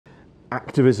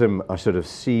activism I sort of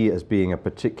see as being a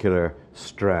particular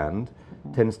strand,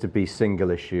 tends to be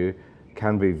single issue,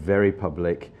 can be very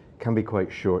public, can be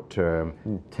quite short term,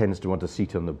 tends to want a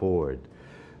seat on the board.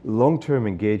 Long-term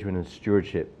engagement and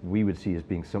stewardship we would see as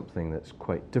being something that's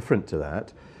quite different to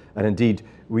that. And indeed,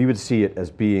 we would see it as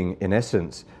being, in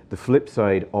essence, the flip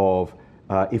side of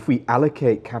if we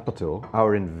allocate capital,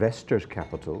 our investors'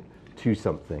 capital, to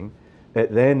something,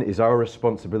 it then is our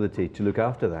responsibility to look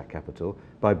after that capital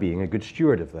by being a good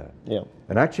steward of that. Yeah.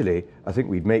 And actually, I think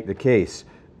we'd make the case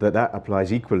that that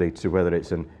applies equally to whether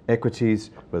it's in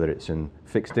equities, whether it's in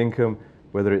fixed income,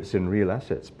 whether it's in real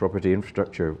assets, property,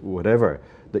 infrastructure, whatever.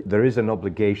 There is an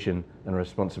obligation and a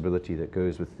responsibility that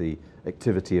goes with the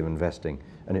activity of investing,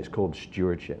 and it's called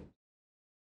stewardship.